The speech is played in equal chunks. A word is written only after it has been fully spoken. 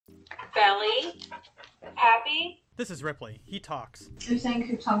belly, happy. This is Ripley. He talks. You're saying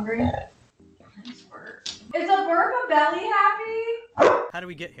Coop's hungry? Is a burp a belly happy? How do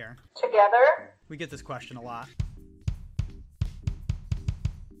we get here? Together. We get this question a lot.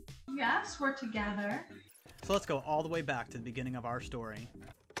 Yes, we're together. So let's go all the way back to the beginning of our story.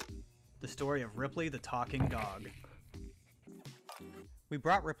 The story of Ripley the talking dog. We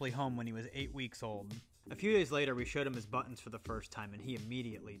brought Ripley home when he was 8 weeks old. A few days later, we showed him his buttons for the first time, and he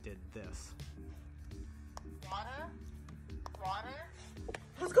immediately did this. Water. Water.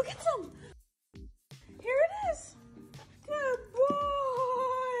 Let's go get some. Here it is. Good boy.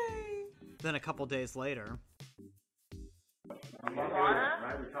 Then a couple days later, Water.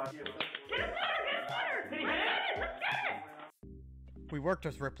 we worked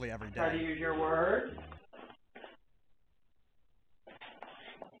with Ripley every Try to day. use your words.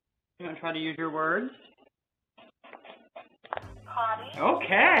 You want to try to use your words? Potty.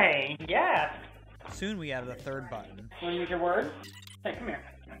 Okay, yes. Soon we added a third button. You want to use your words? Hey, come here.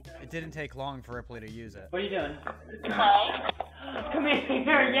 It didn't take long for Ripley to use it. What are you doing? Play. Come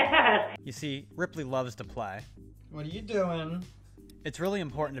here, yes. You see, Ripley loves to play. What are you doing? It's really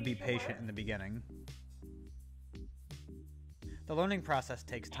important to be patient in the beginning. The learning process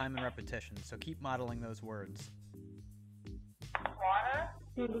takes time and repetition, so keep modeling those words. Water.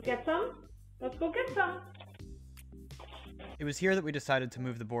 You want to go get some? Let's go get some. It was here that we decided to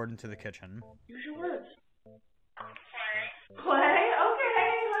move the board into the kitchen. Use your words. Play. Play?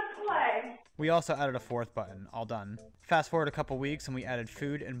 Okay, let's play. We also added a fourth button, all done. Fast forward a couple weeks and we added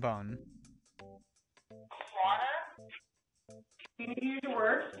food and bone. Water. Can you use your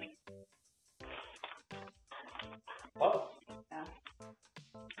words? Whoa. Yeah.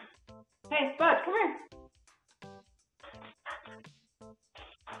 Hey, Bud, come here.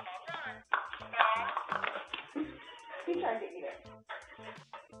 He tried to eat it.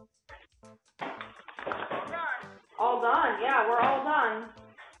 All done. Yeah, we're all done.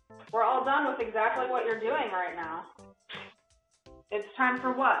 We're all done with exactly what you're doing right now. It's time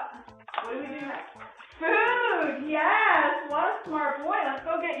for what? What do we do next? Food! Yes! What a smart boy. Let's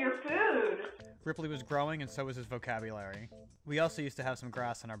go get your food. Ripley was growing and so was his vocabulary. We also used to have some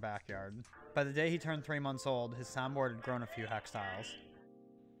grass in our backyard. By the day he turned 3 months old, his soundboard had grown a few hextiles.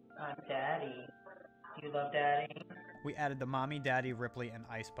 I'm Daddy. Do you love Daddy? We added the Mommy, Daddy, Ripley, and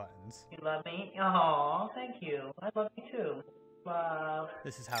Ice buttons. You love me? Oh, thank you. I love you too. Love.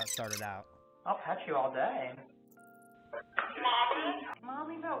 This is how it started out. I'll pet you all day. Mommy.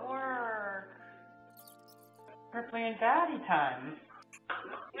 Mommy's at work. Ripley and Daddy time.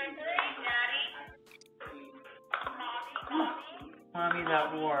 Daddy. Mommy. Mommy's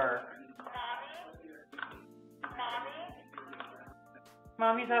at work.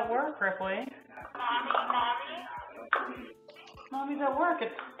 Mommy's at work, Ripley. Mommy's at work.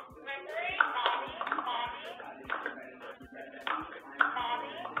 It's...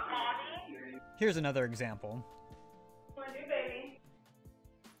 Here's another example. What do you do, baby?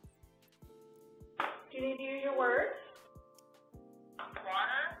 Do you need to use your words?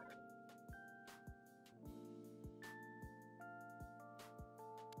 Water.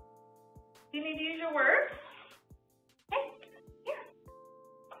 Do you need to use your words? Hey, here.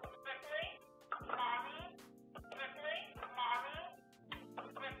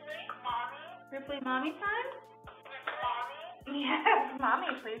 Ripley, mommy time? Yes, mommy,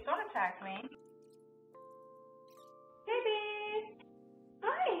 please don't attack me. Baby.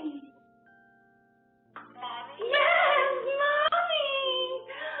 Hi. Yes, mommy.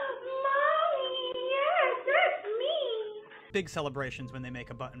 Mommy, yes, that's me. Big celebrations when they make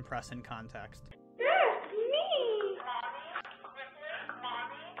a button press in context. That's me.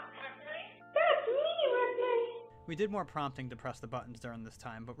 That's me, Ripley. We did more prompting to press the buttons during this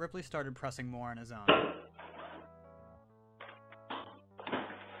time, but Ripley started pressing more on his own.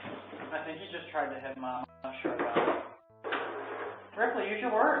 I think he just tried to hit Mom. I'm not sure about it. Ripley, use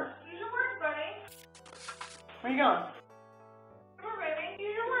your words. Use your words, buddy. Where you going? Come on, baby.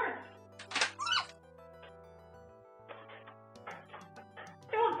 Use your words.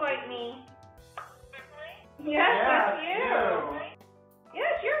 Don't bite me. Yes, that's you.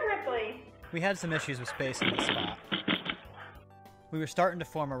 Yes, you're Ripley. We had some issues with space in this spot. We were starting to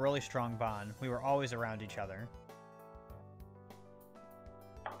form a really strong bond. We were always around each other.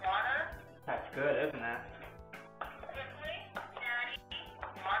 That's good, isn't it?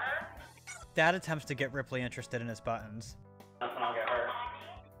 Dad attempts to get Ripley interested in his buttons. That's when I'll get hurt.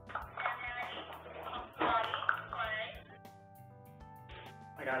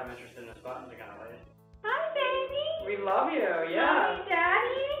 I got him interested in his buttons again, at least. Hi, baby. We love you, yeah. Mommy,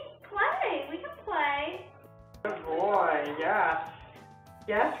 Daddy. Play. We can play. Good boy, yes.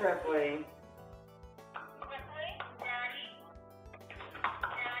 Yes, Ripley. Ripley, Daddy.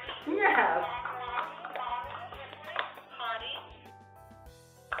 Yes. Potty.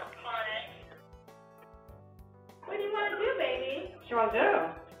 Potty. What do you want to do, baby? What you want to do?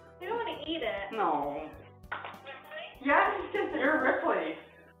 You don't want to eat it. No. Ripley. Yes, you're Ripley.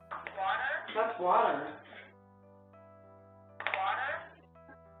 Water. That's water. Water.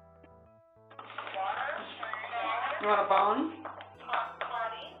 Water. You want a bone?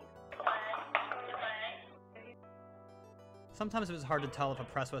 Potty. Play. Sometimes it was hard to tell if a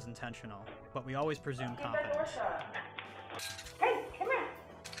press was intentional, but we always presumed Keep that door confidence. shut. Hey, come here.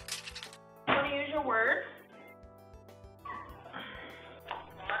 Want to use your words?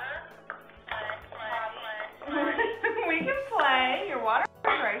 We can play. Your water is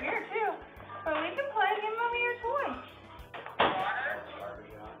right here too. But we can play. Give mommy your toy.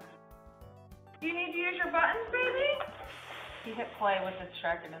 You need to use your buttons, baby? He hit play with the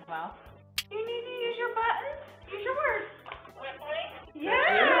shark in his mouth. You need to use your buttons. Use your words.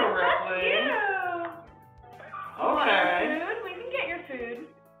 Yeah, that's you. Okay. Food? We can get your food.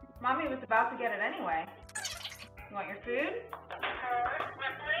 Mommy was about to get it anyway. You want your food?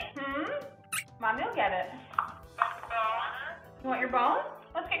 Mommy will get it. You want your bone?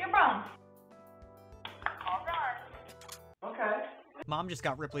 Let's get your bone. Okay. Mom just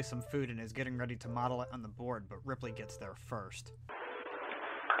got Ripley some food and is getting ready to model it on the board, but Ripley gets there first.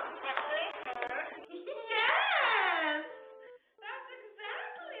 Yes! That's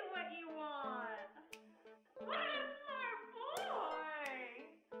exactly what you want. What a smart boy.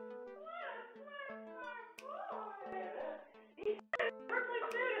 What a smart boy. He started Ripley's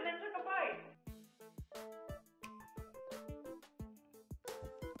food and then took a bite.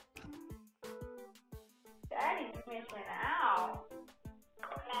 Daddy's missing out.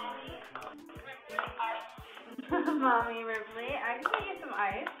 Mommy, Ripley, I can get you some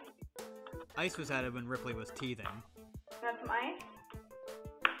ice. Ice was added when Ripley was teething. Want some ice?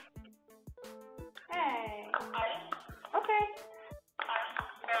 Hey. Okay.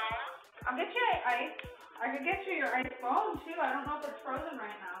 I'll get you ice. I could get you your ice bone too. I don't know if it's frozen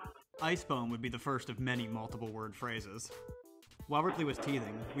right now. Ice bone would be the first of many multiple word phrases. While Ripley was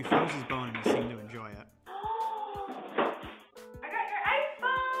teething, we froze his bone and he seemed to enjoy it. I got your ice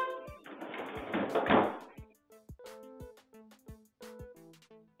bone.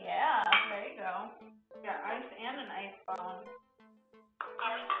 Yeah, there you go. You got ice and an ice bone.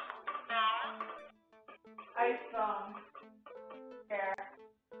 Ice bone. Here.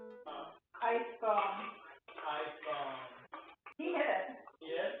 Ice bone. He hit it.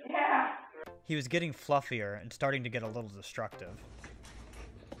 Yeah. He was getting fluffier and starting to get a little destructive.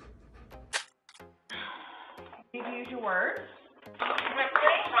 Need to use your words? Come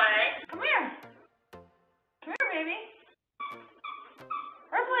here. Come here, baby.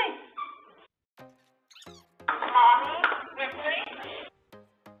 Ripley.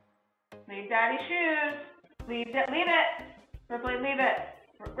 Leave daddy's shoes. Leave it. Ripley, leave it.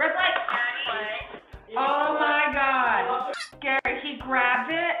 Ripley. Oh my God. Gary, he grabbed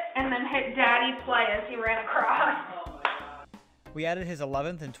it and then hit daddy play as he ran across. We added his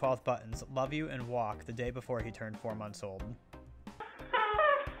 11th and 12th buttons, Love You and Walk, the day before he turned 4 months old. I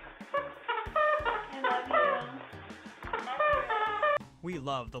love you. We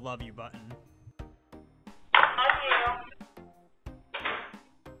love the Love You button.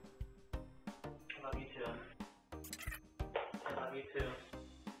 Love you too. I love you too.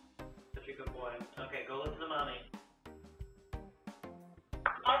 Such a good boy. Okay, go listen to mommy.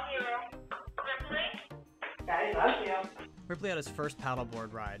 Daddy loves you. Ripley had his first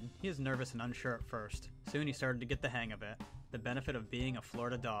paddleboard ride. He was nervous and unsure at first. Soon he started to get the hang of it. The benefit of being a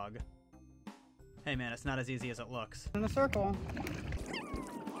Florida dog. Hey man, it's not as easy as it looks. In a circle.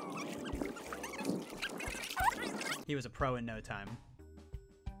 He was a pro in no time.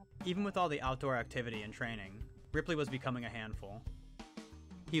 Even with all the outdoor activity and training, Ripley was becoming a handful.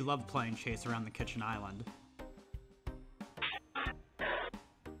 He loved playing chase around the kitchen island.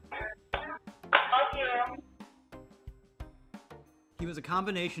 He was a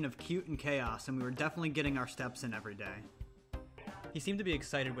combination of cute and chaos, and we were definitely getting our steps in every day. He seemed to be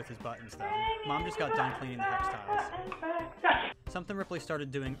excited with his buttons, though. Mom just got done cleaning the hex tiles. Something Ripley started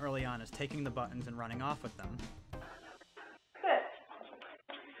doing early on is taking the buttons and running off with them.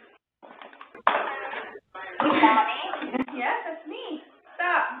 Yes, it's me.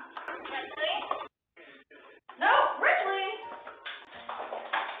 Stop. No, Ripley.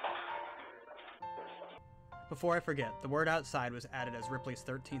 Before I forget, the word outside was added as Ripley's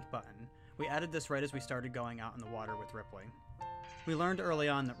 13th button. We added this right as we started going out in the water with Ripley. We learned early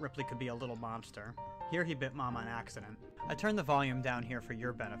on that Ripley could be a little monster. Here he bit Mom on accident. I turned the volume down here for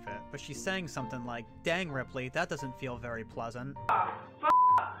your benefit, but she's saying something like, "Dang, Ripley, that doesn't feel very pleasant."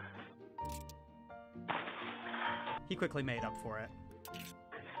 He quickly made up for it.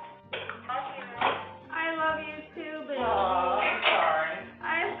 I love you too, baby. Oh, I'm sorry.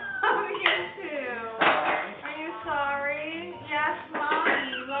 I love you too. Are you sorry? Yes,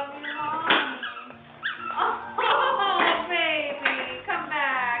 mommy. Love you, mommy. Oh, baby. Come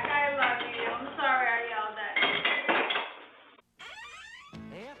back. I love you. I'm sorry I yelled at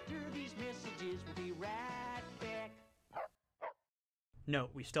you. After these messages, we'll be right back.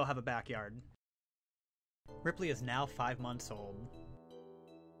 Note, we still have a backyard. Ripley is now 5 months old.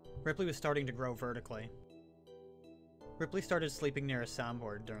 Ripley was starting to grow vertically. Ripley started sleeping near a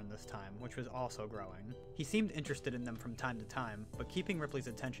soundboard during this time, which was also growing. He seemed interested in them from time to time, but keeping Ripley's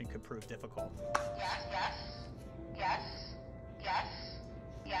attention could prove difficult. Yes, yes, yes, yes,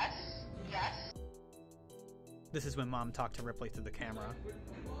 yes, yes. This is when Mom talked to Ripley through the camera.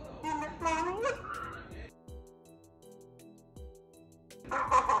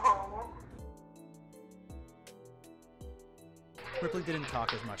 Ripley didn't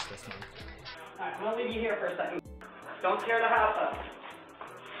talk as much this month. Alright, I'm gonna leave you here for a second. Don't tear the house up.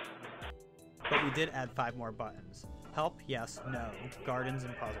 But we did add 5 more buttons. Help, yes, no, gardens,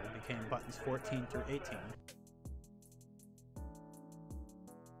 and puzzle became buttons 14 through 18.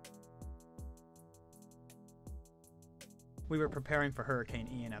 We were preparing for Hurricane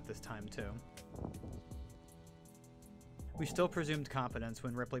Ian at this time too. We still presumed competence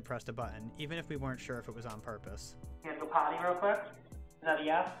when Ripley pressed a button, even if we weren't sure if it was on purpose. You gonna go potty real quick? Is that a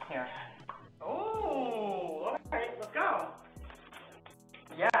yes? Here. Oh, alright, let's go.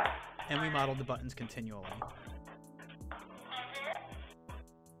 Yes. And we modeled the buttons continually.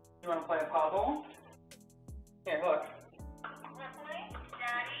 You wanna play a puzzle? Here, look. Ripley,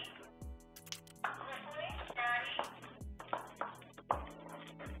 Daddy. Ripley, Daddy.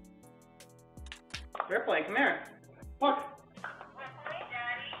 Ripley, come here. Look. Ripley,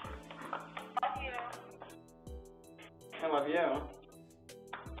 Daddy. Love you. I love you.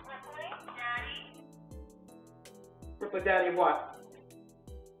 Ripley, Daddy. Ripley Daddy what?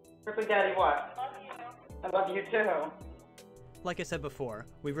 Ripley Daddy what? Love you. I love you too. Like I said before,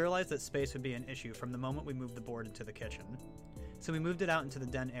 we realized that space would be an issue from the moment we moved the board into the kitchen. So we moved it out into the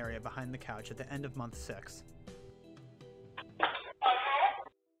den area behind the couch at the end of month 6.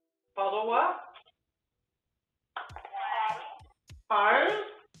 Puzzle what? Potty?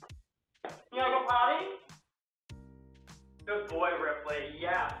 You wanna go potty? Good boy, Ripley.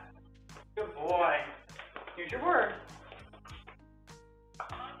 Yeah. Good boy. Use your word.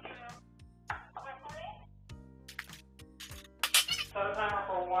 Set a timer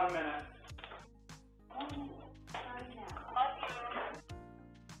for 1 minute.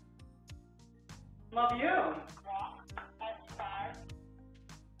 Love you.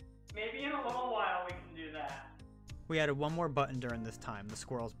 Maybe in a little while we can do that. We added 1 more button during this time, the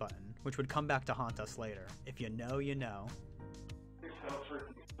squirrels button, which would come back to haunt us later. If you know, you know. You're so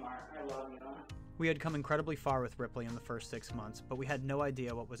freaking smart. I love you. We had come incredibly far with Ripley in the first 6 months, but we had no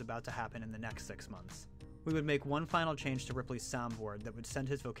idea what was about to happen in the next 6 months. We would make 1 final change to Ripley's soundboard that would send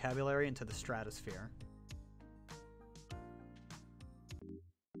his vocabulary into the stratosphere.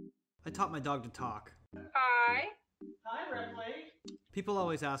 I taught my dog to talk. Hi. Hi, Ripley. People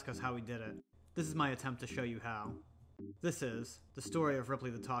always ask us how we did it. This is my attempt to show you how. This is the story of Ripley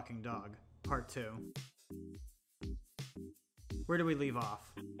the Talking Dog, Part 2. Where do we leave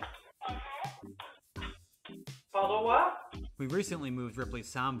off? Puzzle what? We recently moved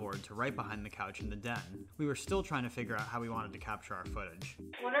Ripley's soundboard to right behind the couch in the den. We were still trying to figure out how we wanted to capture our footage.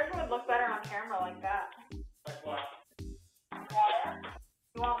 Wonder if it would look better on camera like that. Like what?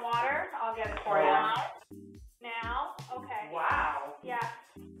 You want water? I'll get it for you. Now? Okay. Wow. Yeah.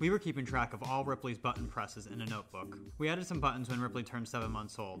 We were keeping track of all Ripley's button presses in a notebook. We added some buttons when Ripley turned 7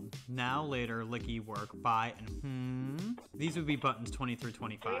 months old. Now, later, licky, work, buy, and These would be buttons 20 through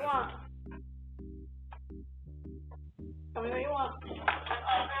 25. What do you want? Tell me what you want.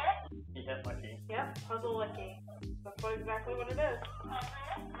 You hit lucky. Yep, puzzle licky. That's exactly what it is.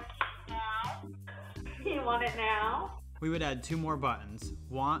 You want it now? We would add 2 more buttons,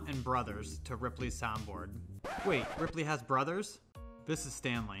 want and brothers, to Ripley's soundboard. Wait, Ripley has brothers? This is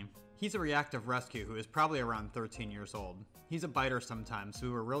Stanley. He's a reactive rescue who is probably around 13 years old. He's a biter sometimes, so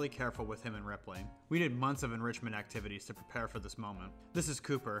we were really careful with him and Ripley. We did months of enrichment activities to prepare for this moment. This is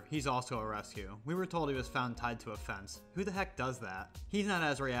Cooper. He's also a rescue. We were told he was found tied to a fence. Who the heck does that? He's not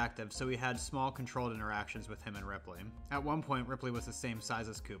as reactive, so we had small controlled interactions with him and Ripley. At one point, Ripley was the same size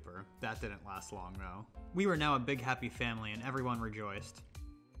as Cooper. That didn't last long, though. We were now a big happy family, and everyone rejoiced.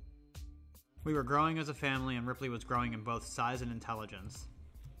 We were growing as a family, and Ripley was growing in both size and intelligence.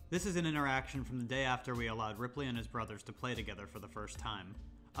 This is an interaction from the day after we allowed Ripley and his brothers to play together for the first time.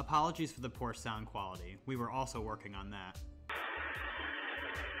 Apologies for the poor sound quality. We were also working on that.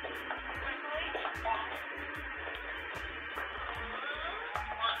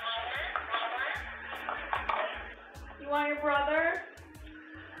 You want your brothers?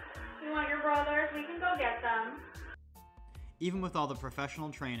 You want your brothers? We can go get them. Even with all the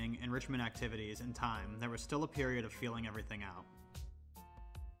professional training, enrichment activities, and time, there was still a period of feeling everything out.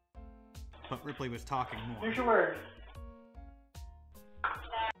 But Ripley was talking more. Here's your word.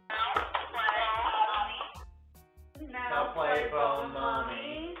 Now play phone,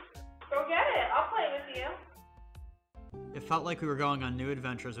 mommy. Go get it. I'll play with you. It felt like we were going on new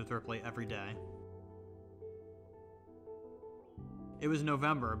adventures with Ripley every day. It was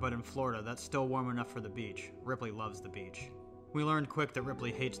November, but in Florida, that's still warm enough for the beach. Ripley loves the beach. We learned quick that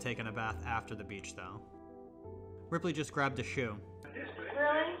Ripley hates taking a bath after the beach, though. Ripley just grabbed a shoe.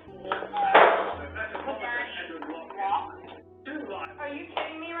 Really? Are you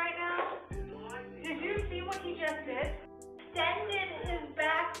kidding me right now? Did you see what he just did? Extended his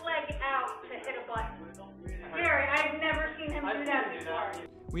back leg out to hit a button. Gary, I've never seen him do that before.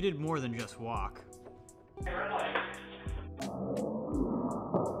 We did more than just walk.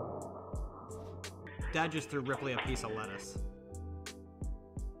 Dad just threw Ripley a piece of lettuce.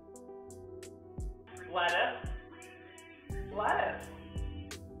 Lettuce. Lettuce.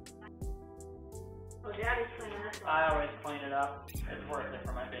 Oh, Daddy's cleaning this one. I always clean it up. It's worth it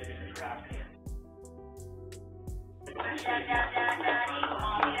for my baby to track me.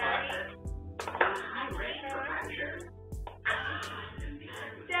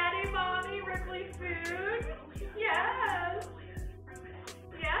 Daddy, Mommy, Ripley food? Yes.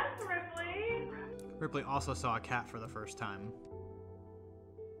 Yes, Ripley. Ripley also saw a cat for the first time.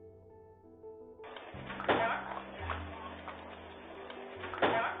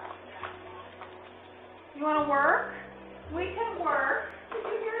 You want to work? We can work. Did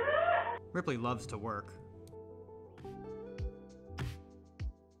you hear that? Ripley loves to work.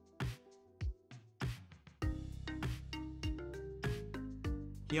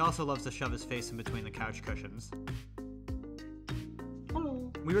 He also loves to shove his face in between the couch cushions.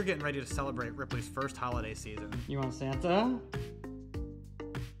 Hello. We were getting ready to celebrate Ripley's first holiday season. You want Santa?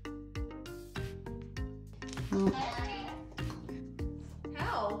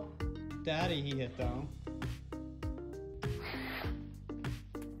 Help. Daddy he hit though.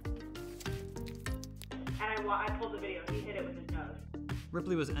 And I pulled the video. He hit it with his nose.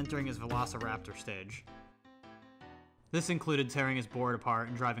 Ripley was entering his Velociraptor stage. This included tearing his board apart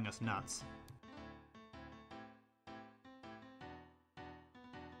and driving us nuts.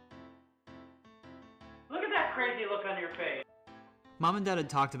 Look at that crazy look on your face. Mom and Dad had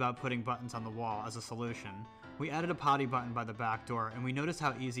talked about putting buttons on the wall as a solution. We added a potty button by the back door, and we noticed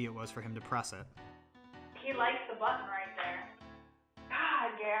how easy it was for him to press it. He likes the button right there.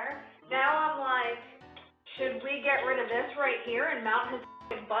 God, Gare. Now I'm like, should we get rid of this right here and mount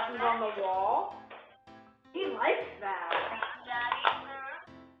his buttons on the wall? He likes that.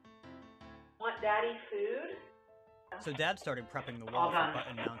 Want Daddy food? So Dad started prepping the wall for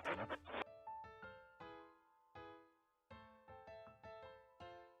button mounting.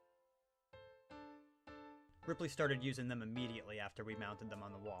 Ripley started using them immediately after we mounted them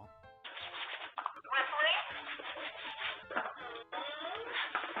on the wall.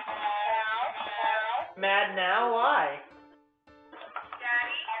 Mad now? Why?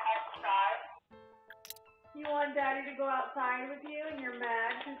 You want Daddy to go outside with you and you're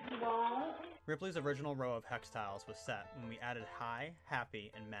mad because he won't? Ripley's original row of hex tiles was set when we added high,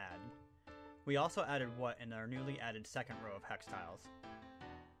 happy, and mad. We also added what in our newly added second row of hex tiles.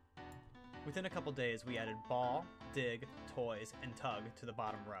 Within a couple days, we added ball, dig, toys, and tug to the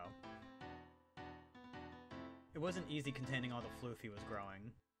bottom row. It wasn't easy containing all the floof he was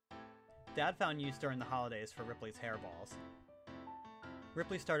growing. Dad found use during the holidays for Ripley's hairballs.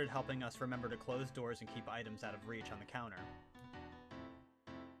 Ripley started helping us remember to close doors and keep items out of reach on the counter.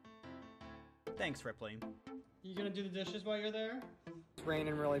 Thanks, Ripley. You gonna do the dishes while you're there? It's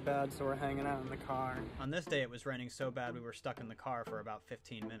raining really bad, so we're hanging out in the car. On this day, it was raining so bad we were stuck in the car for about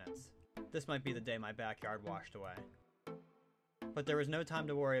 15 minutes. This might be the day my backyard washed away. But there was no time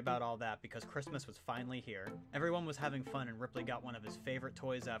to worry about all that because Christmas was finally here. Everyone was having fun and Ripley got one of his favorite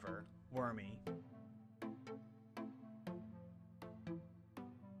toys ever, Wormy.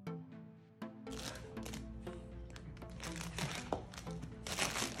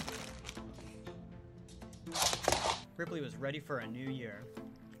 Ripley was ready for a new year.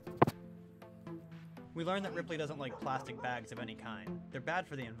 We learned that Ripley doesn't like plastic bags of any kind. They're bad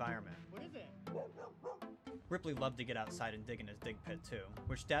for the environment. What is it? Ripley loved to get outside and dig in his dig pit too,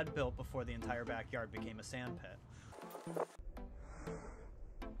 which Dad built before the entire backyard became a sand pit.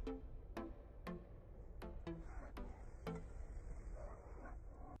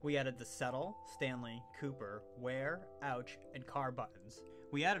 We added the settle, Stanley, Cooper, where, ouch, and car buttons.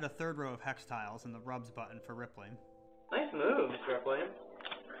 We added a third row of hex tiles and the rubs button for Ripley. Nice moves, Ripley.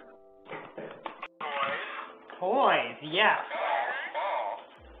 Toys, yes.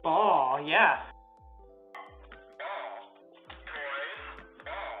 Ball, yes.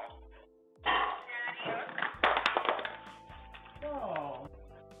 Oh.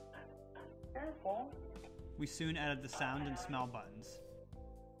 Careful. We soon added the sound and smell buttons.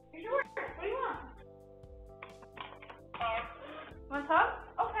 Here's your work. What do you want? Want a tub?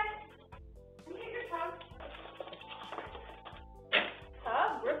 Okay. Let me get your tub.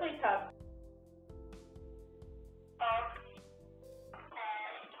 Tub? Ripley tub.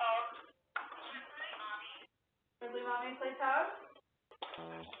 Ripley, mommy play tub?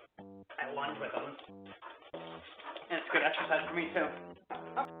 I lunge with them. And it's good exercise for me too.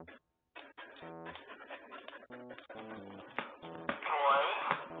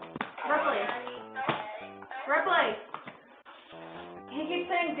 Ripley. Ripley. He keeps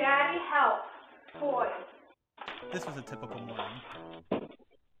saying, Daddy, help. Toys. This was a typical morning.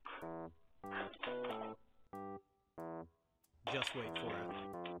 Just wait for it.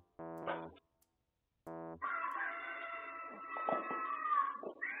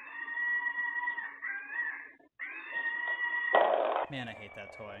 Man, I hate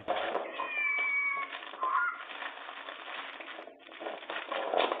that toy.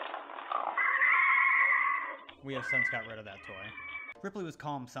 We have since got rid of that toy. Ripley was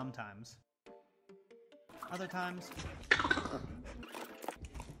calm sometimes. Other times...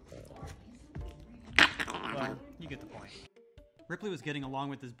 well, you get the point. Ripley was getting along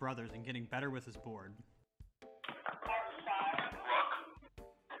with his brothers and getting better with his board.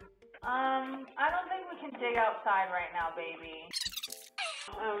 I don't think we can dig outside right now, baby.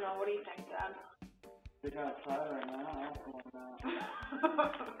 I don't know. What do you think, Dad? Dig outside right now.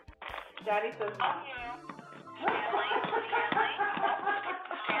 Daddy says no.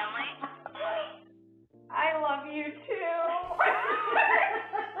 I love you too.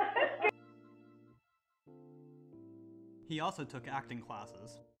 He also took acting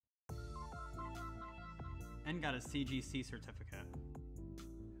classes and got his CGC certificate.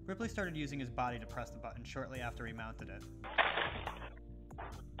 Ripley started using his body to press the button shortly after he mounted it.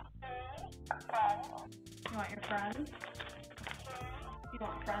 You want your friends? You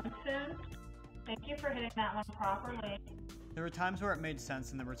want friends soon? Thank you for hitting that one properly. There were times where it made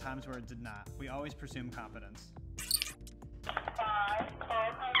sense and there were times where it did not. We always presume competence.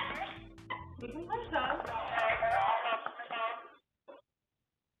 We can play tug.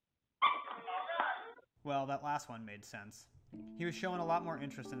 Well, that last one made sense. He was showing a lot more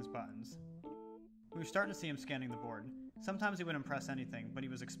interest in his buttons. We were starting to see him scanning the board. Sometimes he wouldn't press anything, but he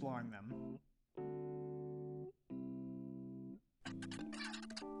was exploring them.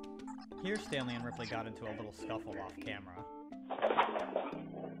 Here Stanley and Ripley got into a little scuffle off camera.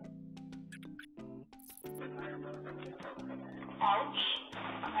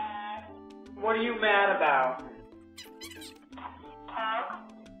 What are you mad about?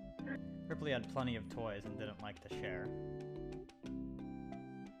 Ripley had plenty of toys and didn't like to share.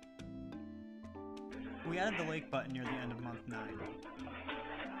 We added the lake button near the end of month 9.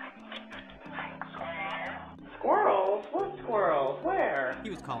 Squirrels? What squirrels? Where? He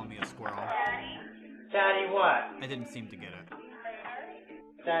was calling me a squirrel. Daddy what? I didn't seem to get it.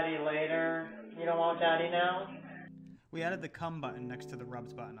 Daddy later? You don't want daddy now? We added the come button next to the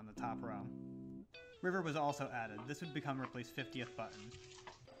rubs button on the top row. River was also added. This would become Ripley's 50th button.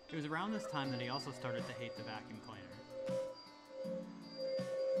 It was around this time that he also started to hate the vacuum cleaner.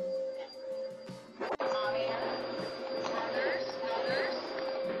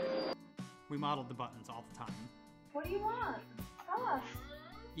 We modeled the buttons all the time, What do you want? Tell us.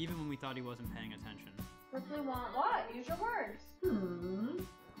 even when we thought he wasn't paying attention. Ripley want what? Use your words.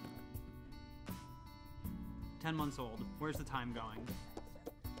 10 months old. Where's the time going?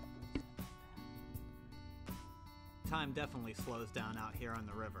 Time definitely slows down out here on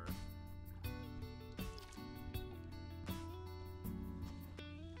the river.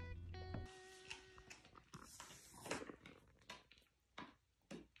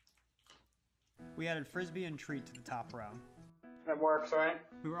 We added frisbee and treat to the top row. That works, right?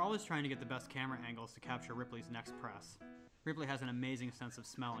 We were always trying to get the best camera angles to capture Ripley's next press. Ripley has an amazing sense of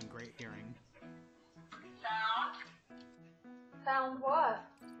smell and great hearing. Sound what?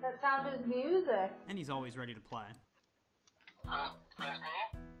 That sound is music. And he's always ready to play.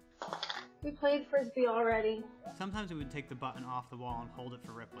 We played frisbee already. Sometimes we would take the button off the wall and hold it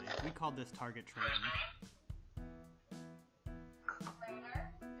for Ripley. We called this target training.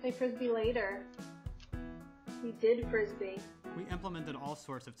 Play frisbee later. We did frisbee. We implemented all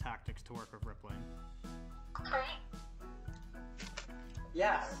sorts of tactics to work with Ripley.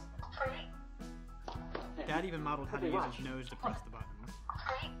 Yes. Dad even modeled how to use his nose to press the buttons.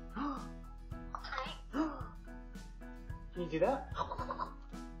 Can you do that?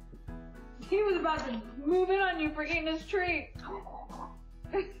 He was about to move in on you for eating his treat.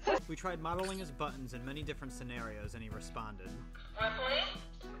 We tried modeling his buttons in many different scenarios and he responded. Ripley,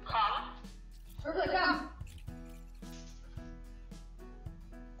 come. Ripley, come.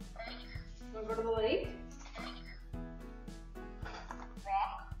 Wanna go to the lake?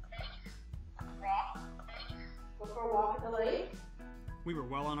 Go for a walk at the lake? We were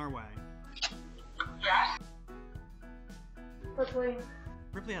well on our way. Yes. Ripley.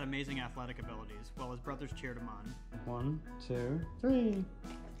 Ripley had amazing athletic abilities, while his brothers cheered him on. 1, 2, 3.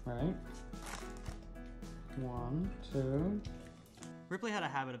 Right. 1, 2. Ripley had a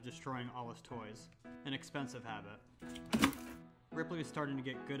habit of destroying all his toys. An expensive habit. Ripley was starting to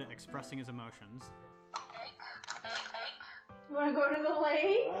get good at expressing his emotions. You wanna go to the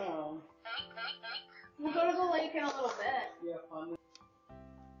lake? Oh. We'll go to the lake in a little bit. Yeah, fun.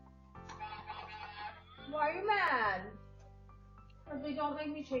 Why are you mad? Ripley, don't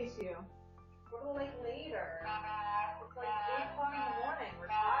make me chase you. Go to the lake later. It's like 8 o'clock in the morning. We're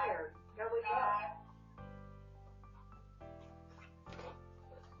tired. You gotta wake up.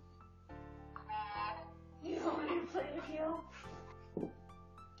 You don't want me to play with you?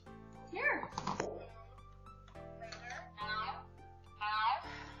 Here.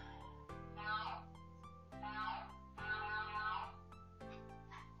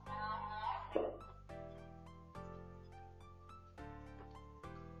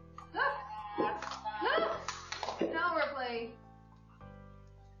 Look! Look! Now Ripley.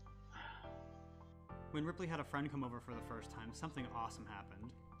 When Ripley had a friend come over for the first time, something awesome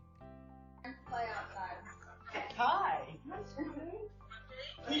happened. Play outside. Hi!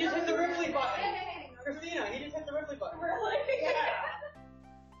 He just hit the Ripley button! Christina, he just hit the Ripley button. Really? Yeah!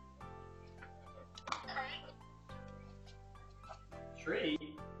 Tree?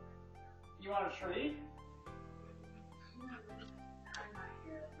 You want a tree?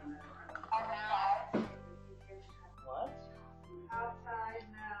 What? Outside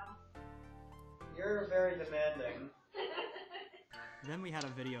now. You're very demanding. Then we had a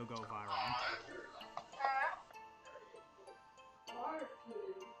video go viral.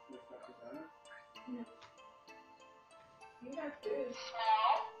 You got food.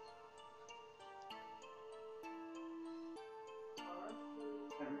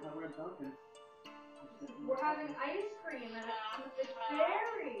 Every time we're talking. We're having ice cream and it's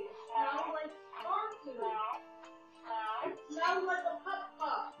berries. It smells like car food. It smells like a pup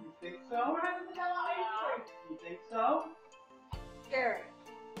pup. You think so? We're having vanilla ice cream. You think so? Gary.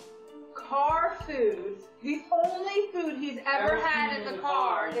 Car food. The only food he's ever had in the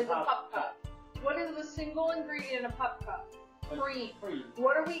car is a pup cup. What is the single ingredient in a pup cup? Cream. Cream.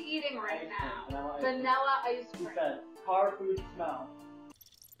 What are we eating right now? Vanilla ice He cream. said, car food smell.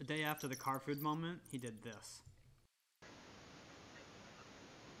 The day after the car food moment, he did this.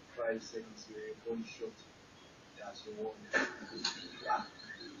 5 seconds later, one shot. That's the one.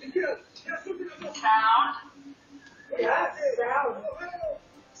 Sound. Yes, sound.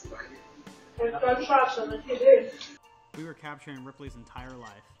 It's gunshots on the TV. We were capturing Ripley's entire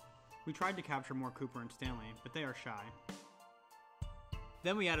life. We tried to capture more Cooper and Stanley, but they are shy.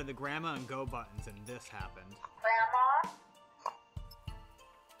 Then we added the grandma and go buttons, and this happened. Grandma.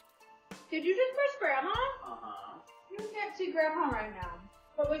 Did you just press grandma? Uh-huh. You can't see grandma right now.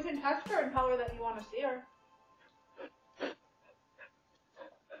 But we can text her and tell her that you want to see her.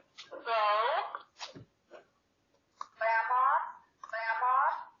 Go. Grandma. Grandma.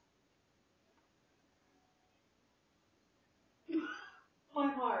 My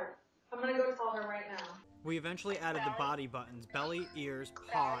heart. I'm gonna go tell her right now. We eventually added the body buttons, belly, ears,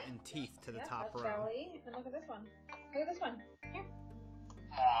 paw, and teeth to the top that's row. belly. And look at this one. Look at this one. Here.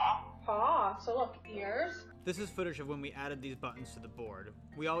 Paw. So look, ears. This is footage of when we added these buttons to the board.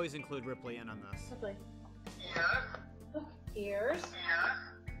 We always include Ripley in on this. Ripley. Ear. Look, ears.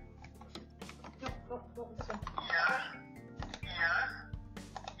 Ear. Look, this one.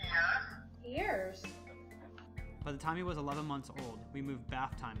 Ear. Ears. By the time he was 11 months old, we moved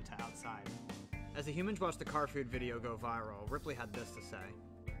bath time to outside. As the humans watched the car food video go viral, Ripley had this to say.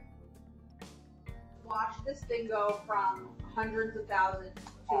 Watch this thing go from hundreds of thousands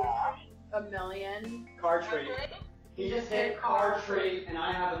to a million. Car tree. He just hit car treat, and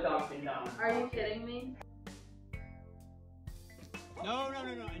I have a Dunkin' Donuts. Are you kidding me? No,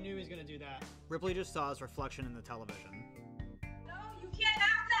 I knew he was gonna do that. Ripley just saw his reflection in the television. No, you can't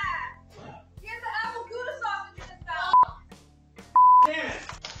have that! Here's the apple gouda sauce that you just found! Damn it!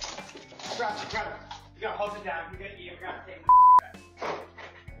 Grab it. You gotta hold it down. You gotta take it.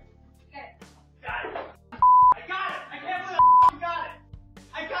 Okay. Got it. I got it! I can't believe you got it!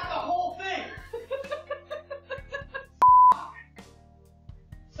 I got the whole thing!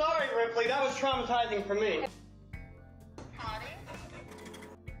 Sorry, Ripley, that was traumatizing for me.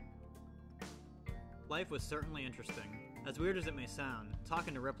 Life was certainly interesting. As weird as it may sound,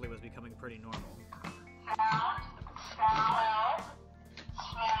 talking to Ripley was becoming pretty normal.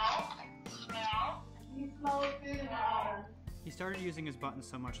 You smell food now. He started using his buttons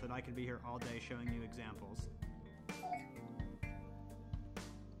so much that I could be here all day showing you examples.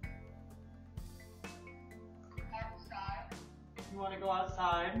 You wanna go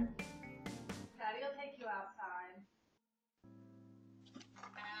outside? Daddy will take you outside.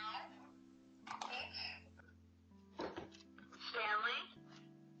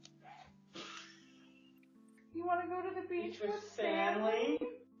 You want to go to the beach with Stanley?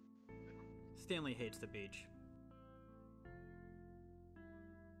 Stanley hates the beach.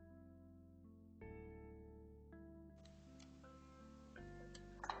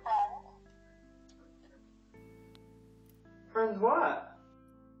 Friends what?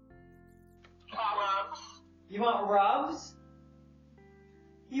 You want rubs?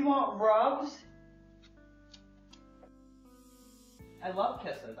 You want rubs? I love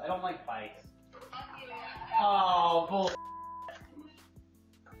kisses. I don't like bites. Oh, bull.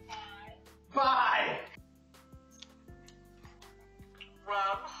 Bye!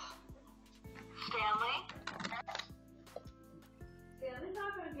 Stanley's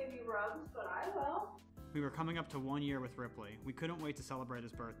not going to give you rubs, but I will. We were coming up to 1 year with Ripley. We couldn't wait to celebrate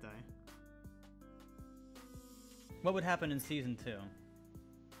his birthday. What would happen in season 2?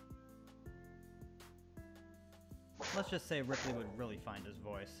 Let's just say Ripley would really find his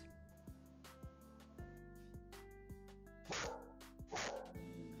voice.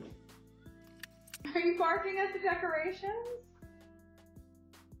 Are you barking at the decorations?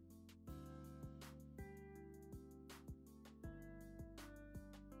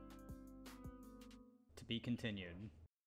 To be continued.